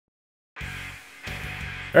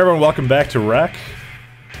Hey everyone, welcome back to Wrack.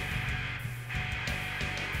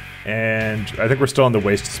 And I think we're still in the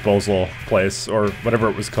waste disposal place, or whatever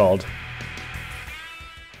it was called.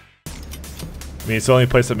 I mean, it's the only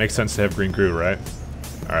place that makes sense to have green crew, right?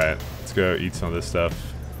 Alright, let's go eat some of this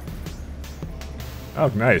stuff. Oh,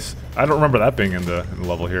 nice. I don't remember that being in the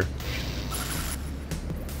level here.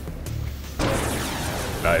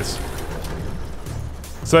 Nice.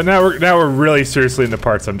 So now we're really seriously in the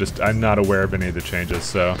parts. I'm not aware of any of the changes,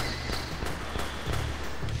 so.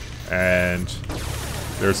 And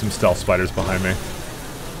there's some stealth spiders behind me.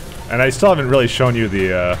 And I still haven't really shown you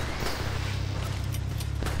the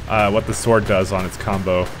what the sword does on its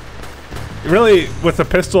combo. Really, with a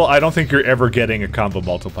pistol, I don't think you're ever getting a combo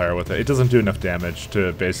multiplier with it. It doesn't do enough damage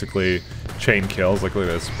to basically chain kills. Like, look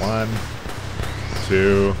at this. 1,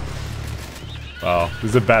 2. Wow,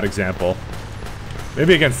 this is a bad example.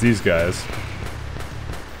 Maybe against these guys.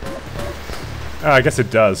 I guess it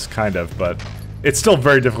does, kind of, but it's still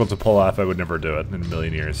very difficult to pull off. I would never do it in a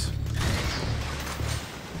million years.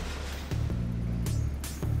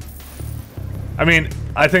 I mean,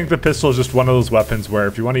 I think the pistol is just one of those weapons where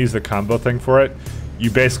if you want to use the combo thing for it, you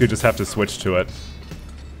basically just have to switch to it.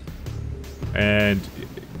 And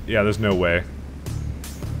yeah, there's no way.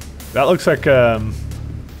 That looks like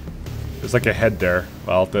there's like a head there.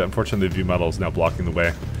 Well, unfortunately the view metal is now blocking the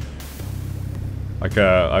way. Like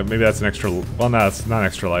maybe that's an extra. Well, no, it's not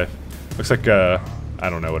extra life. Looks like I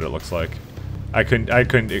don't know what it looks like. I couldn't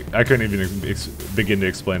even begin to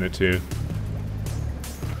explain it to you.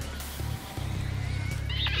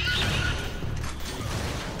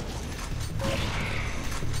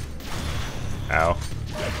 Ow.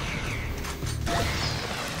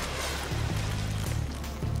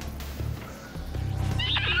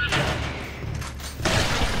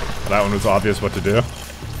 That one was obvious what to do.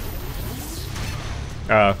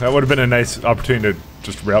 That would have been a nice opportunity to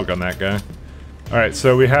just railgun that guy. Alright,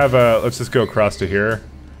 so we have, let's just go across to here.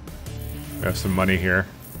 We have some money here.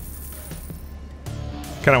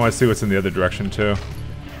 Kinda want to see what's in the other direction too.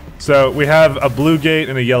 So we have a blue gate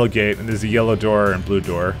and a yellow gate, and there's a yellow door and blue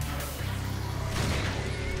door.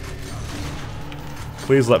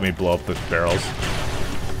 Please let me blow up the barrels.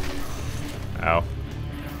 Ow.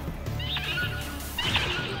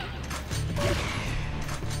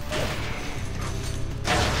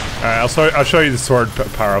 Alright, I'll show you the sword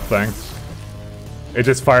power-up thing. It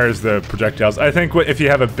just fires the projectiles. I think if you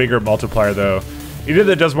have a bigger multiplier, though, either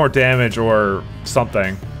that does more damage or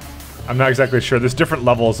something. I'm not exactly sure. There's different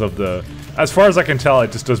levels of the... As far as I can tell,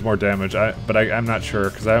 it just does more damage. But I'm not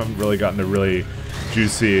sure, because I haven't really gotten the really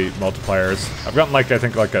juicy multipliers. I've gotten, like, I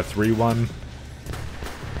think, like a 3-1.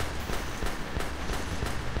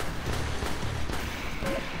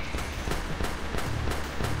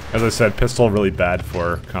 As I said, pistol really bad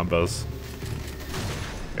for combos.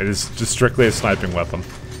 It is just strictly a sniping weapon.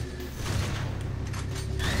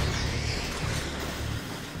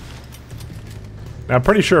 Now I'm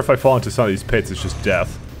pretty sure if I fall into some of these pits, it's just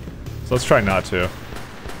death. So let's try not to.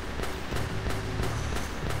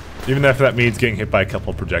 Even if that means getting hit by a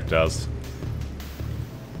couple projectiles.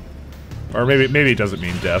 Or maybe it doesn't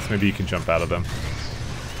mean death. Maybe you can jump out of them.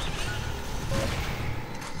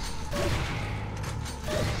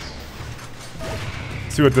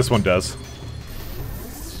 See what this one does.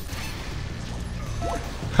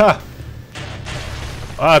 Ha!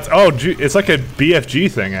 It's like a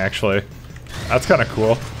BFG thing, actually. That's kind of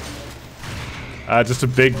cool. Just a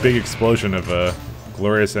big explosion of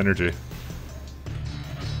glorious energy.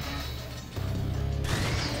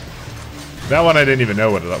 That one I didn't even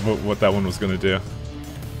know what that one was gonna do,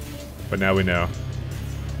 but now we know.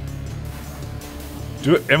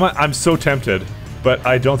 I'm so tempted, but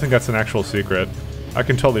I don't think that's an actual secret. I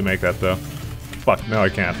can totally make that, though. Fuck, no I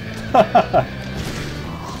can't.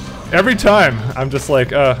 Every time, I'm just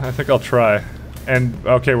like, I think I'll try. And,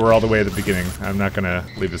 okay, we're all the way at the beginning. I'm not gonna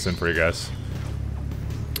leave this in for you guys.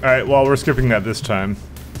 Alright, well, we're skipping that this time.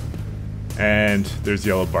 And there's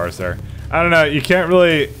yellow bars there. I don't know, you can't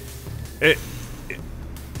really...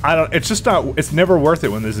 it's just not... It's never worth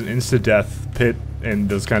it when there's an insta-death pit in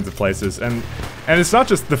those kinds of places. And it's not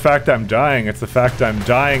just the fact I'm dying, it's the fact I'm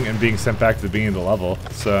dying and being sent back to the beginning of the level.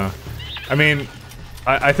 So, I mean,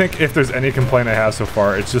 I think if there's any complaint I have so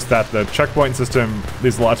far, it's just that the checkpoint system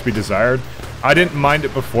leaves a lot to be desired. I didn't mind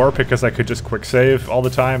it before because I could just quick save all the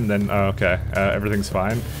time, then, okay, everything's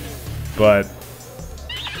fine. But...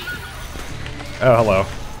 Oh, hello.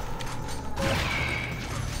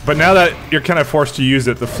 But now that you're kind of forced to use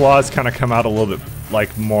it, the flaws kind of come out a little bit,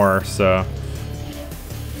 like, more, so...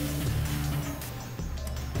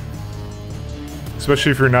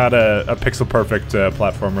 Especially if you're not a pixel-perfect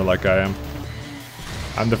platformer like I am.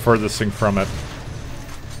 I'm the furthest thing from it.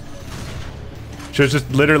 Should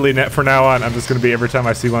just literally, for now on, I'm just gonna be, every time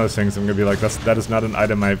I see one of those things, I'm gonna be like, that is not an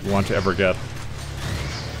item I want to ever get.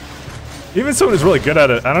 Even someone who's really good at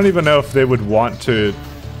it, I don't even know if they would want to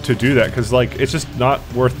do that, because, like, it's just not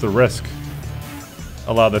worth the risk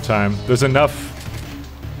a lot of the time. There's enough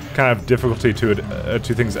kind of difficulty to it,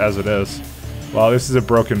 to things as it is. Well, this is a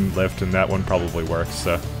broken lift, and that one probably works,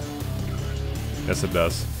 so... Yes, it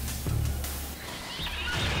does.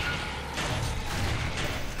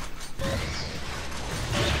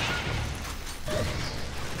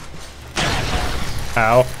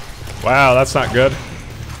 Ow. Wow, that's not good.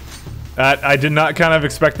 I did not kind of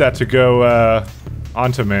expect that to go,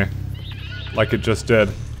 onto me. Like it just did.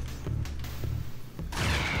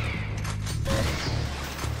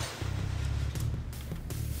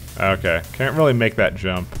 Okay, can't really make that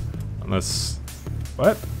jump. Unless...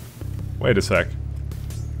 What? Wait a sec.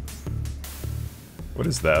 What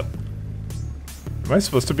is that? Am I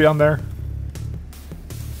supposed to be on there?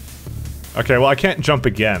 Okay, well I can't jump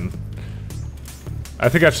again. I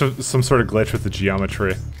think I have some sort of glitch with the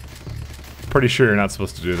geometry. Pretty sure you're not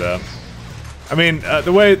supposed to do that. I mean,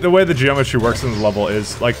 the way the geometry works in the level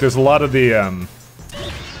is, like, there's a lot of the,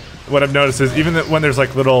 what I've noticed is, even when there's,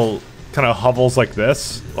 like, little kind of hovels like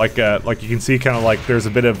this, like you can see kind of, like, there's a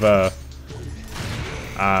bit of,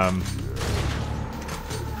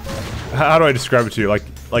 how do I describe it to you?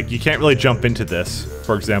 Like, you can't really jump into this,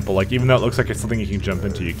 for example. Like, even though it looks like it's something you can jump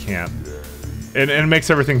into, you can't. And it makes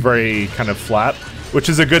everything very kind of flat, which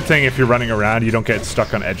is a good thing if you're running around. You don't get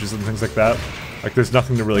stuck on edges and things like that. Like, there's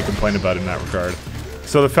nothing to really complain about in that regard.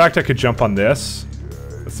 So the fact I could jump on this...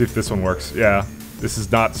 Let's see if this one works. Yeah, this is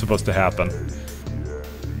not supposed to happen.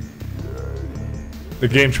 The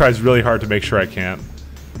game tries really hard to make sure I can't.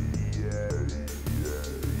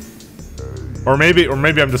 Or maybe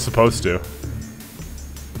I'm just supposed to.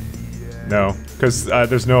 No, because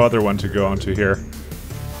there's no other one to go onto here.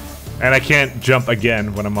 And I can't jump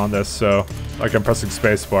again when I'm on this, so... Like, I'm pressing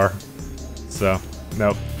spacebar. So,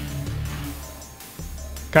 nope.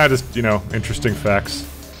 Kind of just, you know, interesting facts.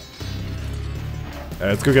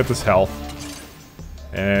 Let's go get this health.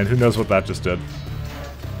 And who knows what that just did.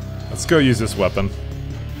 Let's go use this weapon.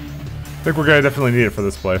 I think we're gonna definitely need it for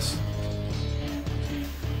this place.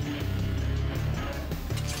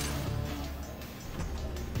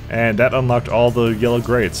 And that unlocked all the yellow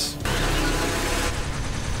grates.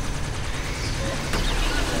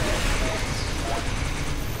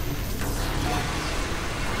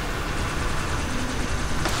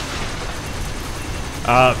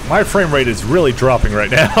 My frame rate is really dropping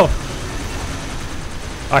right now.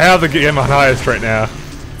 I have the game on highest right now.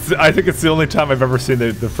 I think it's the only time I've ever seen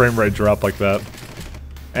the frame rate drop like that.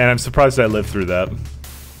 And I'm surprised I lived through that.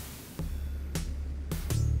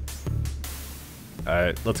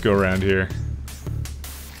 Alright, let's go around here.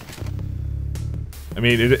 I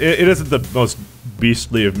mean, it isn't the most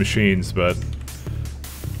beastly of machines, but...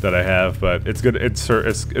 that I have, but it's good, it's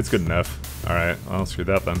good enough. Alright, well, screw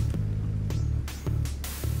that then.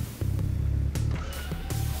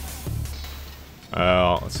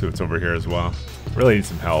 Let's see what's over here as well. Really need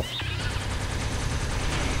some health.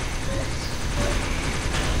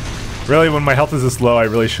 Really, when my health is this low, I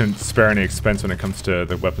really shouldn't spare any expense when it comes to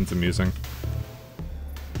the weapons I'm using.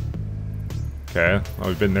 Okay, well,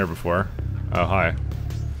 we've been there before. Oh, hi.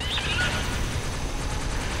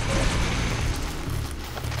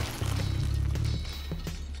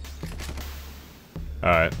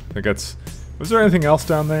 Alright, I think that's... Was there anything else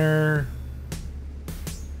down there?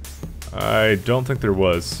 I don't think there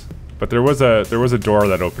was, but there was a door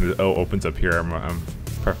that opens up here. I'm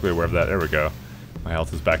perfectly aware of that. There we go. My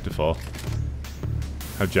health is back to full.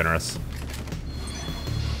 How generous.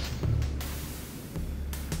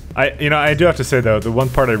 I do have to say though, the one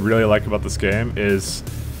part I really like about this game is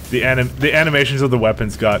the animations of the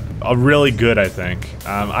weapons got really good. I think.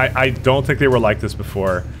 I don't think they were like this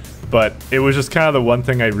before, but it was just kind of the one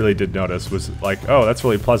thing I really did notice was like, oh, that's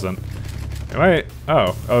really pleasant. Am I?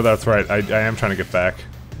 Oh, that's right. I am trying to get back.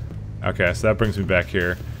 Okay, so that brings me back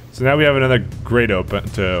here. So now we have another grate to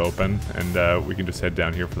open, and we can just head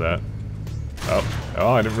down here for that. Oh,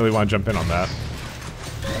 I didn't really want to jump in on that.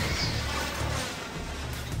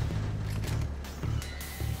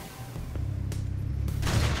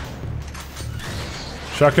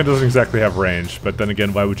 Shotgun doesn't exactly have range, but then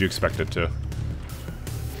again, why would you expect it to?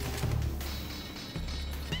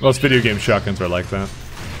 Most video game shotguns are like that.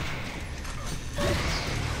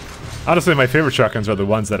 Honestly, my favorite shotguns are the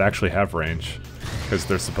ones that actually have range. Because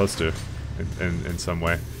they're supposed to, in some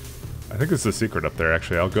way. I think there's a secret up there,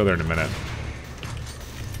 actually. I'll go there in a minute.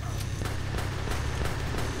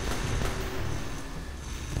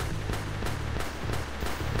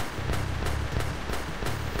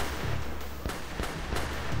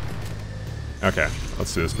 Okay,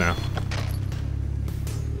 let's do this now.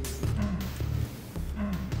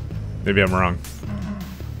 Maybe I'm wrong.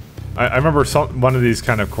 I remember one of these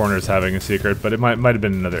kind of corners having a secret, but it might have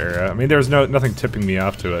been another area. I mean, there was nothing tipping me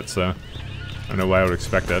off to it, so I don't know why I would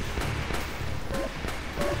expect it.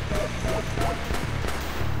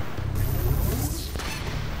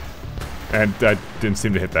 And I didn't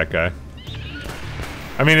seem to hit that guy.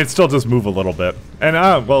 I mean, it still does move a little bit. And,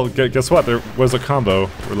 well, guess what? There was a combo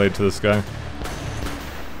related to this guy.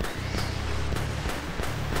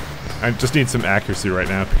 I just need some accuracy right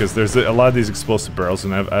now, because there's a lot of these explosive barrels,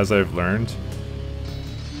 and as I've learned,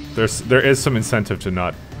 there is some incentive to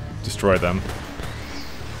not destroy them.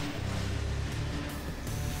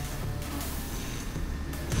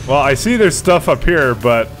 Well, I see there's stuff up here,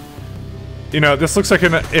 but... You know, this looks like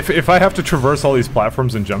if I have to traverse all these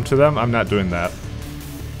platforms and jump to them, I'm not doing that.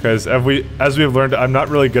 Because as we have learned, I'm not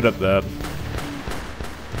really good at that.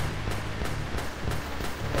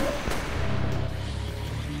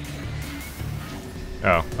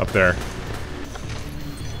 Oh, up there.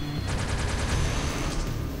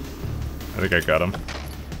 I think I got him.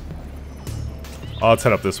 Oh, let's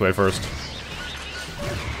head up this way first.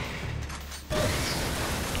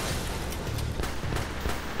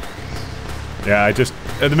 Yeah, at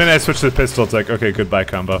the minute I switched to the pistol, it's like, okay, goodbye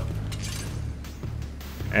combo.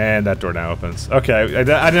 And that door now opens. Okay, I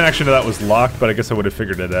didn't actually know that was locked, but I guess I would have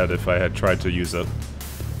figured it out if I had tried to use it.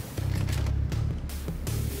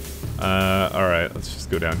 Alright, let's just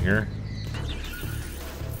go down here.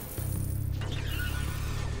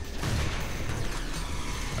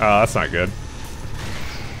 Oh, that's not good.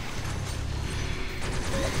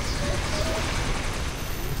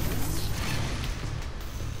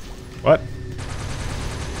 What?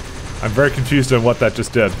 I'm very confused on what that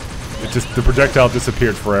just did. The projectile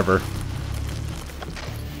disappeared forever.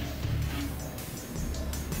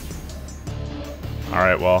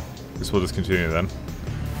 Alright, well, I guess we'll just continue then.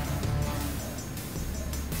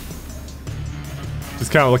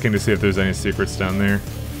 Just kind of looking to see if there's any secrets down there.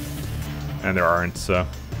 And there aren't, so...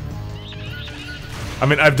 I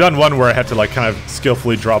mean, I've done one where I had to, like, kind of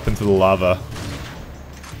skillfully drop into the lava.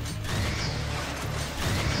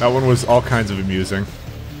 That one was all kinds of amusing.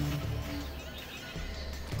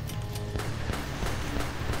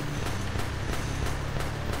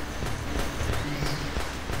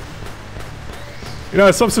 You know,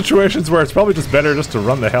 some situations where it's probably just better just to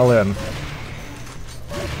run the hell in.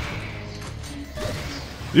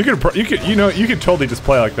 You can totally just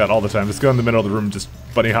play like that all the time. Just go in the middle of the room, just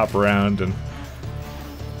bunny hop around and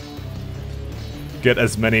get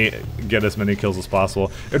as many kills as possible.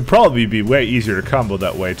 It'd probably be way easier to combo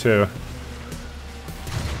that way too.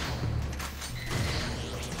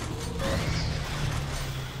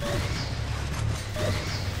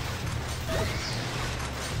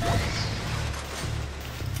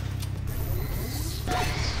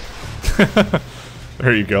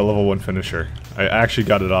 There you go, level 1 finisher. I actually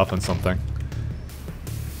got it off on something.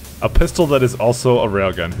 A pistol that is also a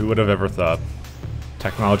railgun. Who would have ever thought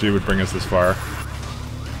technology would bring us this far?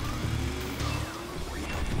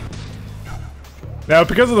 Now,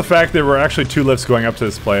 because of the fact there were actually 2 lifts going up to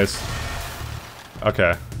this place...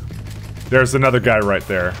 Okay. There's another guy right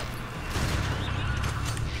there.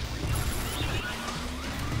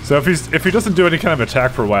 So if he doesn't do any kind of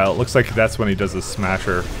attack for a while, it looks like that's when he does his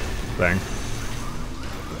smasher thing.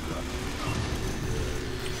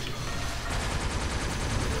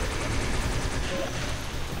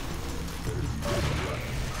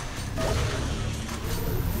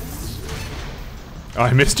 Oh,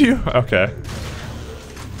 I missed you? Okay.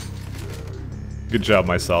 Good job,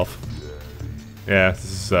 myself. Yeah, this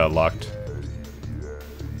is locked.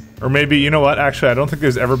 Or maybe, you know what? Actually, I don't think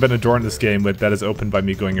there's ever been a door in this game that is opened by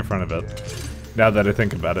me going in front of it. Now that I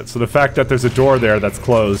think about it. So the fact that there's a door there that's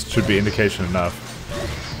closed should be indication enough.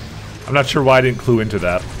 I'm not sure why I didn't clue into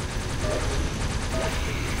that.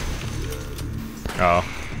 Oh.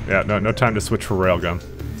 Yeah, no time to switch for railgun.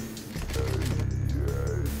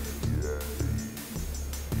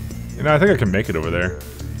 You know, I think I can make it over there.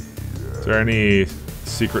 Is there any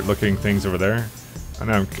secret-looking things over there? I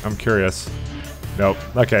know, I'm curious. Nope.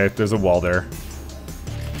 Okay, there's a wall there.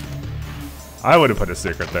 I would have put a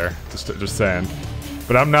secret there, just saying.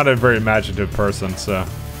 But I'm not a very imaginative person, so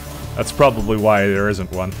that's probably why there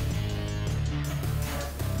isn't one.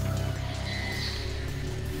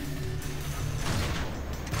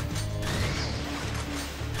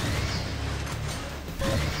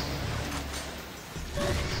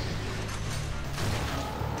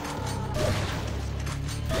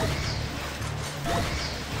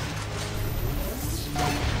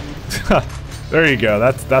 There you go.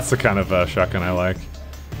 That's the kind of shotgun I like.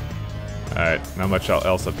 Alright, not much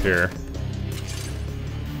else up here.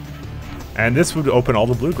 And this would open all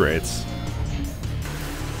the blue grates.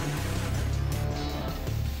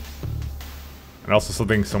 And also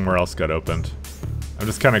something somewhere else got opened. I'm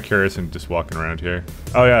just kind of curious and just walking around here.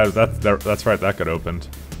 Oh yeah, that's right, that got opened.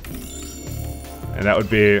 And that would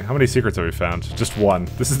be... How many secrets have we found? Just one.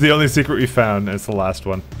 This is the only secret we found, and it's the last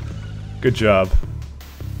one. Good job.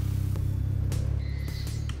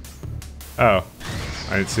 Oh.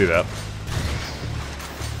 I didn't see that.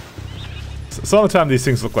 Some of the time these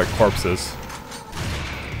things look like corpses.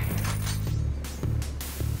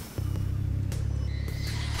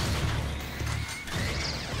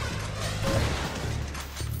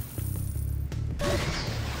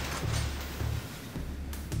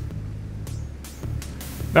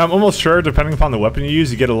 Now I'm almost sure, depending upon the weapon you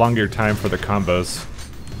use, you get a longer time for the combos.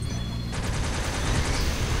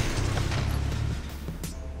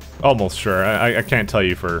 Almost sure. I can't tell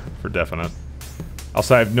you for definite.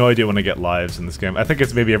 Also, I have no idea when I get lives in this game. I think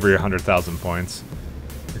it's maybe every 100,000 points.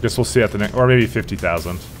 I guess we'll see at the next... Or maybe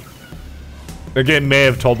 50,000. The game may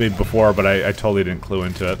have told me before, but I totally didn't clue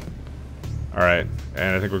into it. Alright,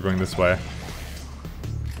 and I think we're going this way.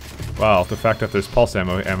 Wow, the fact that there's pulse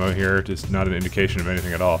ammo here is not an indication of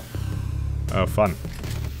anything at all. Oh, fun.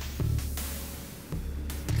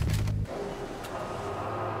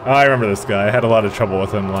 Oh, I remember this guy. I had a lot of trouble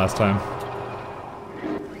with him last time.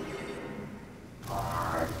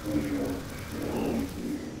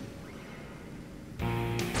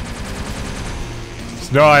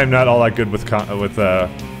 So, no, I am not all that good with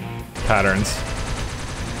patterns.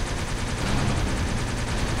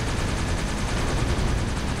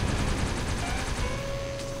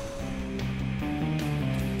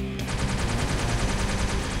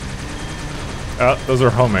 Oh, those are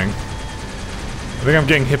homing. I think I'm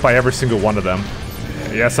getting hit by every single one of them.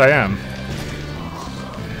 Yes, I am.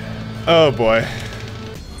 Oh boy.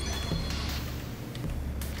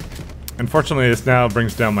 Unfortunately, this now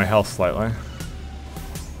brings down my health slightly.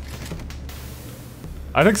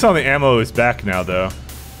 I think some of the ammo is back now, though.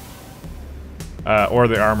 Or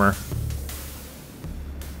the armor.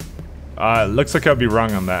 Looks like I'd be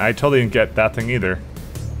wrong on that. I totally didn't get that thing either.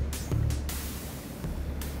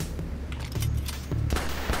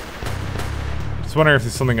 Just wondering if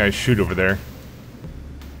there's something I shoot over there.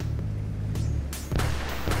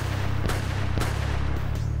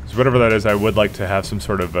 So whatever that is, I would like to have some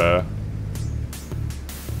sort of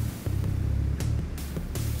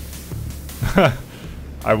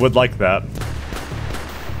I would like that.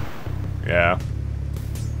 Yeah.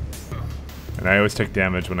 And I always take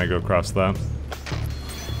damage when I go across that.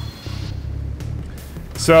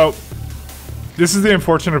 So, this is the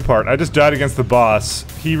unfortunate part. I just died against the boss.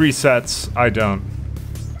 He resets, I don't.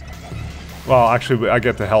 Well, actually, I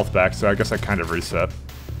get the health back, so I guess I kind of reset.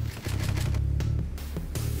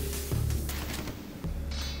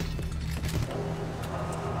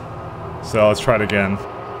 So let's try it again.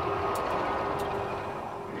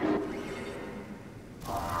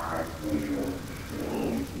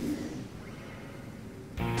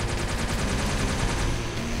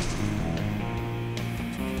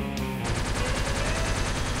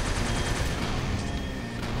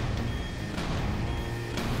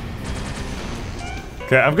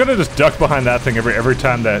 Okay, I'm gonna just duck behind that thing every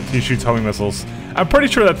time that he shoots homing missiles. I'm pretty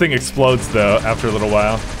sure that thing explodes, though, after a little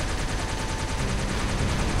while.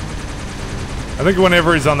 I think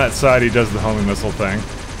whenever he's on that side, he does the homing missile thing.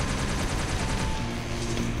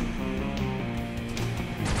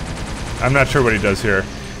 I'm not sure what he does here.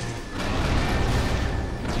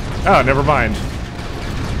 Oh, never mind.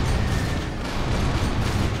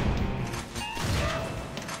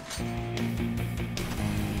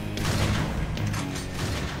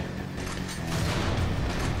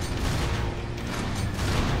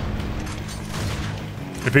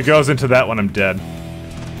 If he goes into that one, I'm dead.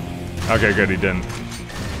 Okay, good, he didn't.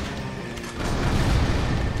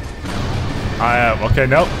 Okay,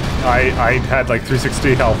 nope. I had like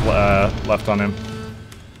 360 health left on him.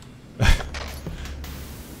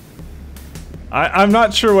 I'm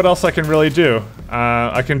not sure what else I can really do.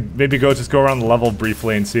 I can maybe just go around the level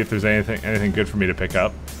briefly and see if there's anything good for me to pick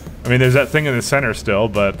up. I mean, there's that thing in the center still,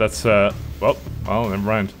 but that's well, never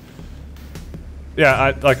mind.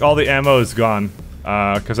 Yeah, like all the ammo is gone.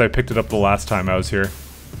 Because I picked it up the last time I was here.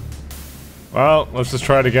 Well, let's just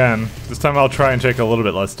try it again. This time I'll try and take a little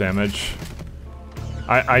bit less damage.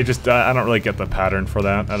 I don't really get the pattern for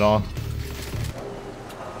that at all.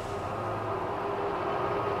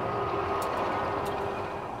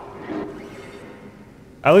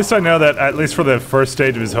 At least I know that, at least for the first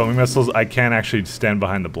stage of his homing missiles, I can actually stand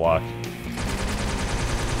behind the block.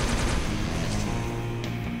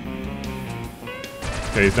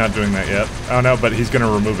 Okay, he's not doing that yet. Oh no, but he's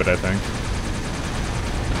gonna remove it, I think.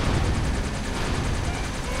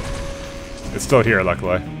 It's still here,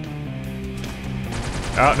 luckily.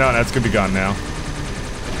 Oh, no, that's gonna be gone now.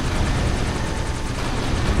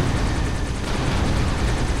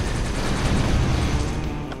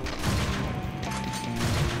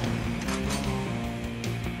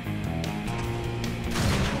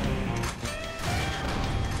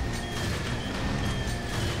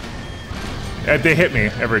 They hit me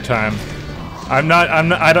every time.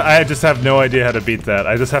 I just have no idea how to beat that.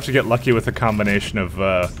 I just have to get lucky with a combination of,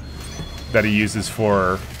 that he uses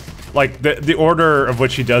for... Like, the order of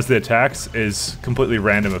which he does the attacks is completely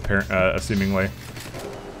random, seemingly.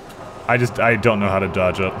 I don't know how to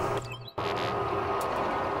dodge it.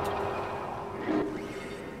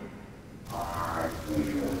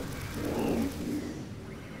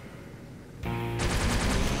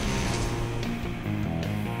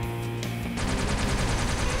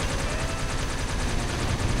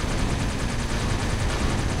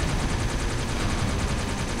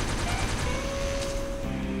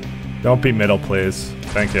 Don't be middle, please.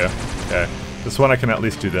 Thank you. Okay. This one I can at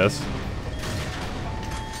least do this.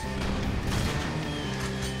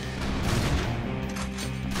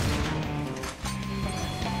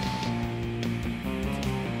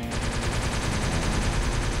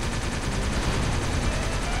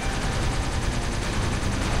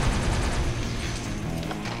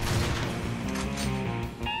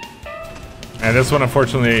 And this one,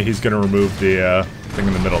 unfortunately, he's gonna remove the thing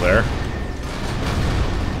in the middle there.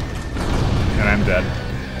 And I'm dead.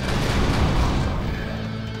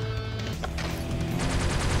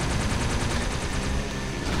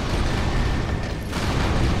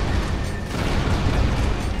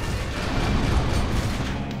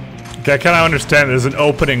 Okay, I kind of understand there's an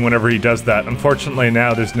opening whenever he does that. Unfortunately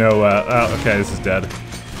now there's no, oh, okay, this is dead.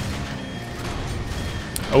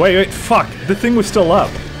 Oh wait, fuck, the thing was still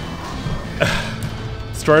up.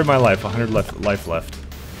 Story of my life, 100 life left.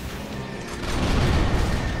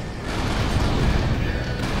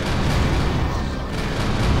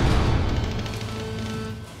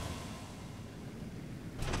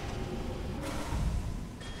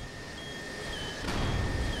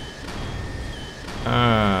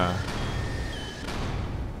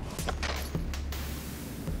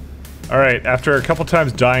 Alright, after a couple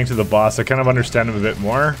times dying to the boss, I kind of understand him a bit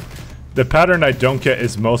more. The pattern I don't get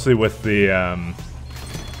is mostly with the,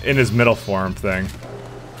 in his middle form thing.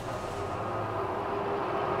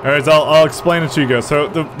 Alright, so I'll explain it to you guys. So,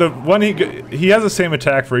 the one he has the same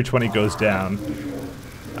attack for each one he goes down.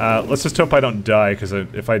 Let's just hope I don't die, because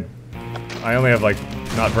if I only have, like,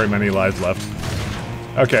 not very many lives left.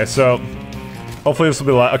 Okay, so, hopefully this will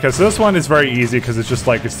be okay, so this one is very easy, because it's just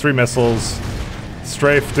like, it's 3 missiles,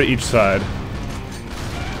 strafe to each side.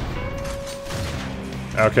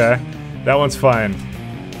 Okay, that one's fine.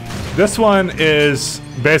 This one is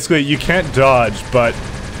basically you can't dodge, but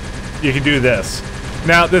you can do this.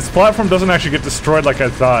 Now, this platform doesn't actually get destroyed like I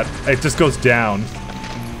thought. It just goes down.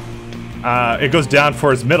 It goes down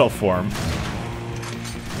for his middle form.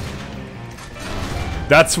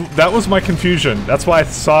 That was my confusion. That's why I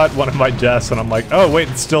saw it one of my deaths, and I'm like, oh wait,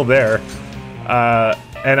 it's still there.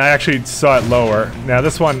 And I actually saw it lower. Now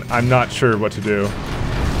this one, I'm not sure what to do.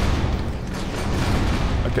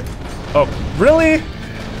 Okay. Oh, really?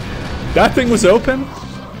 That thing was open?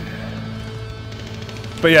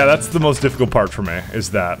 But yeah, that's the most difficult part for me,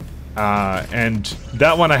 is that. And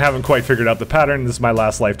that one I haven't quite figured out the pattern. This is my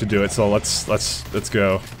last life to do it, so let's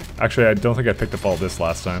go. Actually, I don't think I picked up all this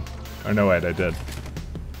last time. Or no, wait, I did.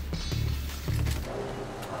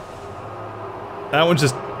 That one's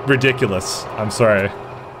just ridiculous. I'm sorry.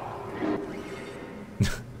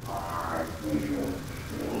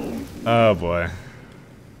 Oh boy.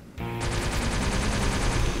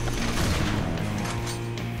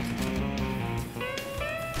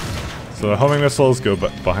 So the homing missiles go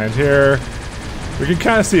behind here. We can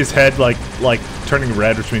kind of see his head like turning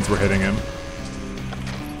red, which means we're hitting him.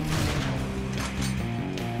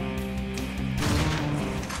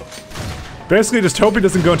 Basically, just hope he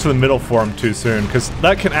doesn't go into the middle form too soon, because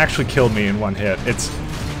that can actually kill me in one hit. It's...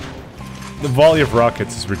 the volley of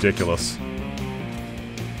rockets is ridiculous.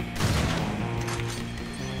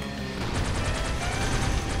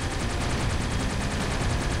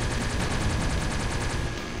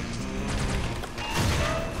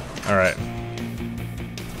 Alright.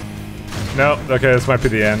 No, okay, this might be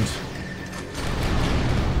the end.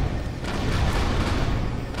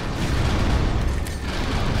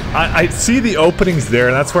 I see the openings there,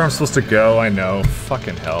 and that's where I'm supposed to go, I know.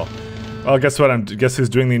 Fucking hell. Well, guess what? Guess who's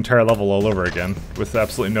doing the entire level all over again, with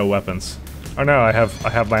absolutely no weapons. Oh no, I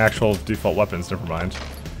have my actual default weapons, never mind.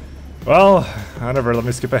 Well, whatever, let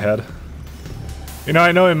me skip ahead. You know,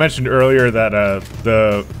 I know I mentioned earlier that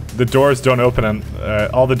the doors don't open and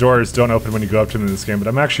all the doors don't open when you go up to them in this game, but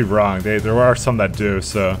I'm actually wrong. There are some that do,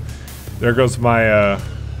 so there goes my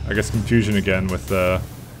I guess confusion again with the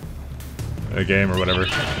game or whatever.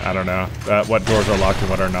 I don't know. What doors are locked and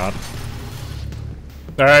what are not.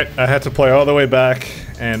 Alright, I had to play all the way back,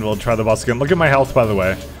 and we'll try the boss again. Look at my health, by the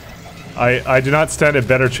way. I do not stand a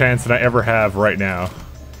better chance than I ever have right now.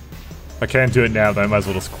 If I can't do it now, then I might as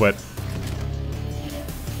well just quit.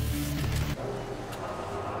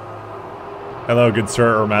 Hello, good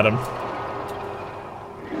sir or madam.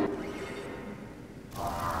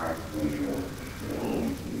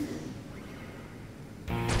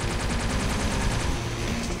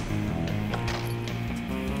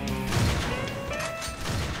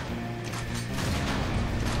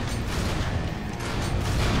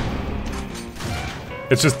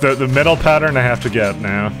 It's just the middle pattern I have to get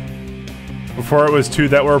now. Before it was two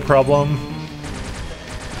that were a problem.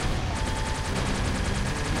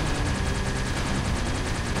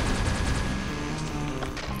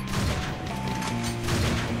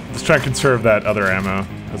 Let's try and conserve that other ammo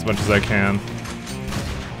as much as I can.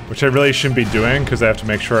 Which I really shouldn't be doing, because I have to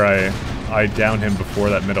make sure I down him before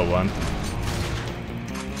that middle one.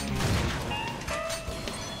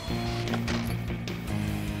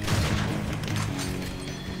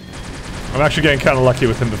 I'm actually getting kind of lucky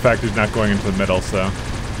with him, the fact he's not going into the middle, so.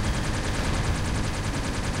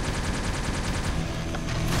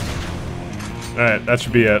 Alright, that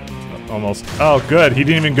should be it. Almost. Oh, good. He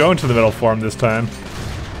didn't even go into the middle for him this time.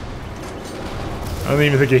 I don't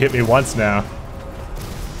even think he hit me once now.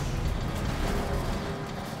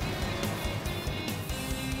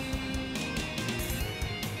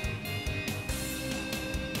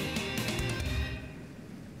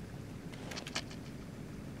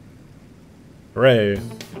 Hooray.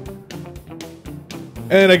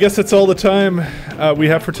 And I guess that's all the time we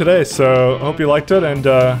have for today, so I hope you liked it, and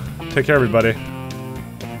take care, everybody.